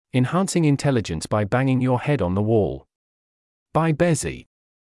Enhancing Intelligence by Banging Your Head on the Wall. By Bezzi.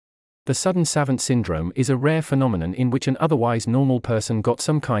 The sudden savant syndrome is a rare phenomenon in which an otherwise normal person got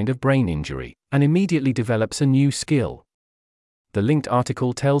some kind of brain injury and immediately develops a new skill. The linked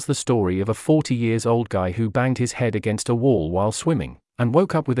article tells the story of a 40-year-old guy who banged his head against a wall while swimming and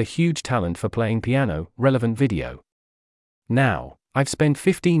woke up with a huge talent for playing piano. Relevant video. Now, I've spent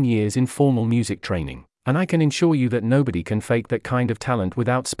 15 years in formal music training, and I can assure you that nobody can fake that kind of talent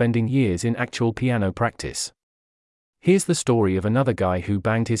without spending years in actual piano practice. Here's the story of another guy who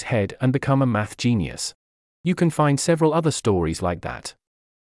banged his head and become a math genius. You can find several other stories like that.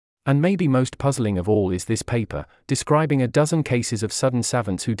 And maybe most puzzling of all is this paper, describing a dozen cases of sudden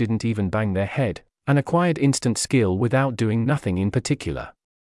savants who didn't even bang their head, and acquired instant skill without doing nothing in particular.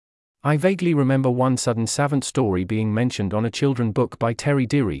 I vaguely remember one sudden savant story being mentioned on a children's book by Terry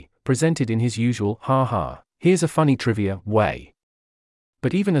Deary, presented in his usual, here's a funny trivia way.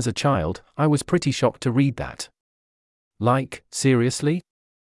 But even as a child, I was pretty shocked to read that. Like, seriously?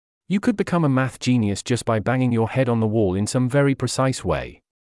 You could become a math genius just by banging your head on the wall in some very precise way.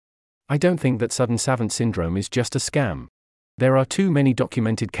 I don't think that sudden savant syndrome is just a scam. There are too many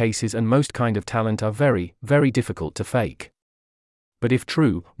documented cases and most kind of talent are very, very difficult to fake. But if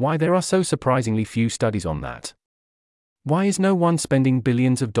true, why there are so surprisingly few studies on that? Why is no one spending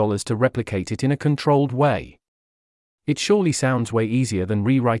billions of dollars to replicate it in a controlled way? It surely sounds way easier than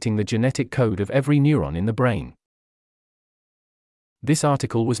rewriting the genetic code of every neuron in the brain. This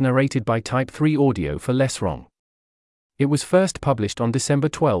article was narrated by Type 3 Audio for Less Wrong. It was first published on December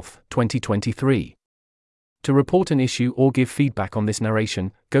 12, 2023. To report an issue or give feedback on this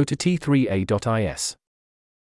narration, go to t3a.is.